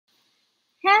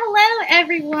Hello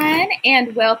everyone,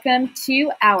 and welcome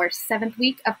to our 7th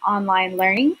week of online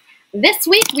learning. This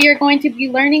week we are going to be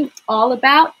learning all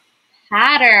about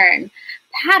pattern.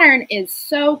 Pattern is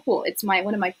so cool. It's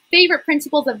one of my favorite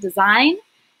principles of design,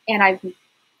 and I'm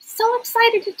so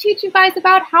excited to teach you guys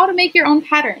about how to make your own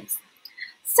patterns.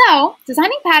 So,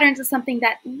 designing patterns is something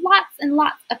that lots and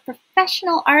lots of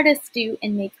professional artists do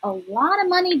and make a lot of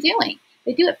money doing.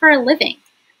 They do it for a living.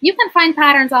 You can find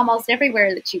patterns almost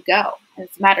everywhere that you go. As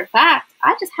a matter of fact,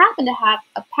 I just happen to have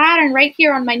a pattern right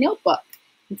here on my notebook.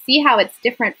 You can see how it's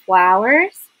different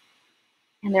flowers,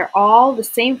 and they're all the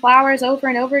same flowers over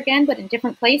and over again, but in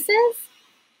different places.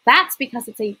 That's because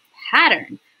it's a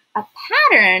pattern. A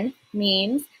pattern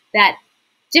means that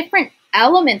different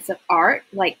elements of art,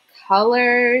 like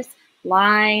colors,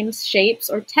 lines, shapes,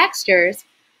 or textures,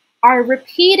 are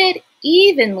repeated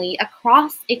evenly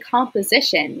across a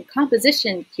composition.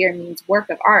 Composition here means work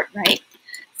of art, right?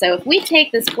 So if we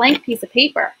take this blank piece of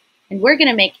paper and we're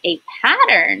going to make a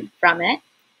pattern from it,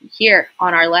 here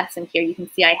on our lesson here you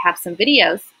can see I have some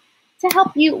videos to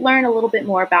help you learn a little bit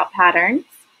more about patterns.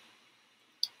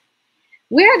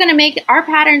 We're going to make our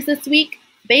patterns this week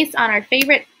based on our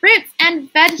favorite fruits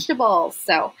and vegetables.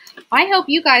 So I hope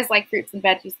you guys like fruits and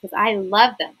veggies because I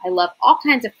love them. I love all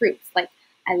kinds of fruits. Like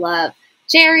I love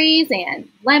cherries and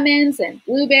lemons and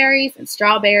blueberries and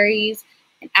strawberries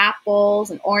and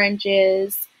apples and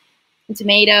oranges and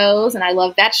tomatoes. And I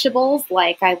love vegetables,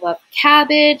 like I love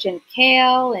cabbage and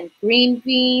kale and green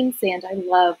beans, and I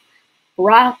love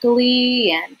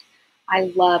broccoli, and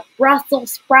I love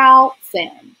Brussels sprouts,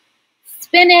 and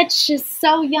spinach is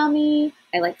so yummy.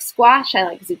 I like squash, I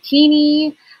like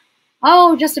zucchini.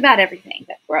 Oh, just about everything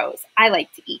that grows I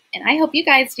like to eat. And I hope you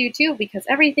guys do too, because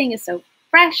everything is so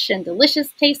fresh and delicious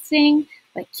tasting.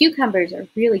 Like cucumbers are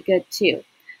really good too.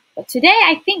 But today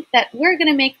I think that we're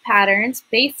going to make patterns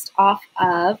based off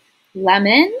of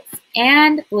lemons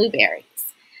and blueberries.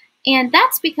 And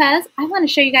that's because I want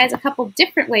to show you guys a couple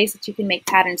different ways that you can make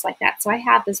patterns like that. So I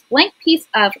have this blank piece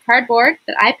of cardboard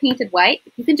that I painted white.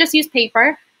 You can just use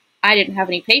paper. I didn't have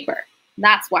any paper.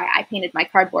 That's why I painted my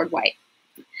cardboard white.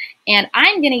 And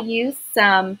I'm going to use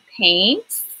some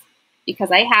paints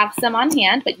because I have some on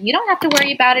hand, but you don't have to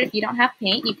worry about it if you don't have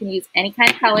paint. You can use any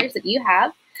kind of colors that you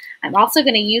have. I'm also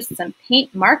going to use some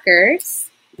paint markers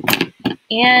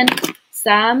and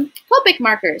some Copic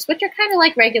markers, which are kind of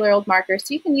like regular old markers,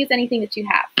 so you can use anything that you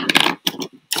have.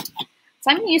 So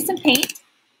I'm going to use some paint,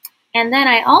 and then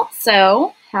I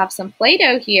also have some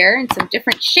Play-Doh here and some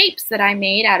different shapes that I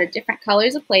made out of different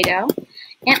colors of Play-Doh,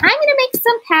 and I'm going to make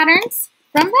some patterns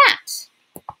from that.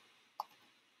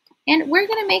 And we're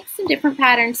going to make some different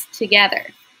patterns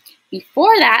together.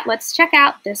 Before that, let's check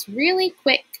out this really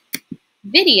quick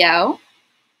video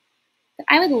that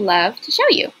I would love to show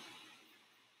you.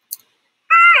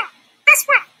 Guess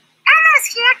what? Elmo's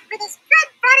here with his good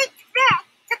buddy Craig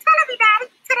to tell everybody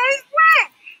today's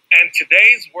word. And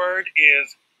today's word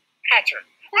is pattern.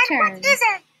 And what is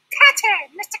a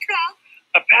pattern, Mr. Craig?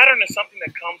 A pattern is something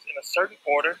that comes in a certain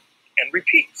order and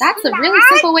repeats. That's a really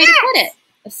simple way to put it.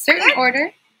 A certain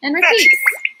order and repeats.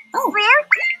 Oh. Fruit?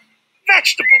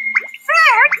 Vegetable.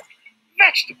 Fruit?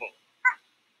 Vegetable.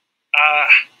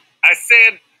 I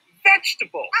said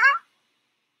vegetable.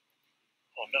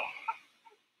 Oh no.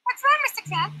 What's wrong, Mr.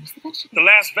 Craig? The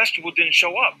last vegetable didn't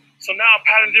show up, so now a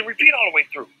pattern didn't repeat all the way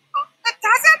through. It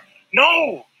doesn't?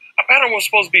 No. A pattern was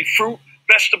supposed to be fruit,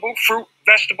 vegetable, fruit,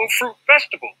 vegetable, fruit,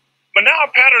 vegetable. But now a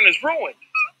pattern is ruined.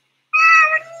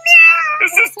 Oh no!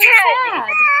 This is terrible. Sad. Oh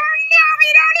no, we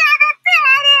don't have a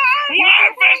pattern!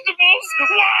 Why vegetables?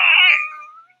 Why?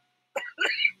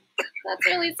 That's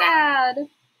really sad.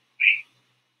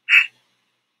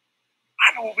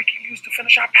 I know what we can use to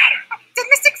finish our pattern. Did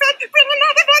Mr. Craig bring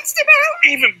another vegetable?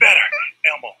 Even better.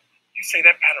 Elmo, you say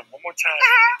that pattern one more time,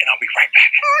 and I'll be right back.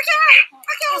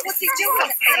 Okay. What's he doing? How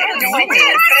are we going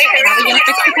to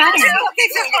fix the pattern?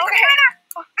 Okay.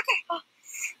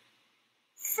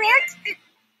 Fruit,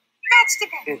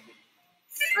 vegetable.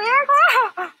 Fruit,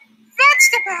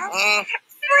 vegetable.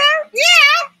 Fruit,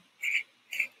 yeah.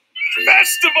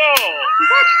 Vegetable!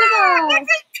 Vegetable! It's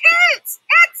a pit. It's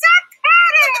a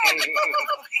pattern.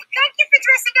 Thank you for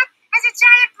dressing up as a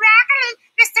giant broccoli,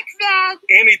 Mr. Craig.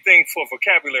 Anything for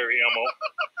vocabulary, Elmo.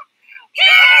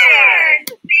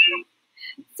 Pattern.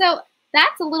 So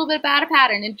that's a little bit about a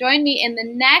pattern, and join me in the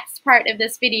next part of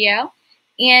this video,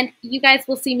 and you guys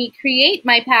will see me create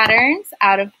my patterns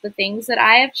out of the things that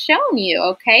I have shown you,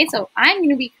 okay? So I'm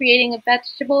going to be creating a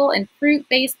vegetable and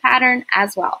fruit-based pattern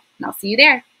as well, and I'll see you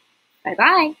there.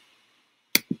 Bye-bye.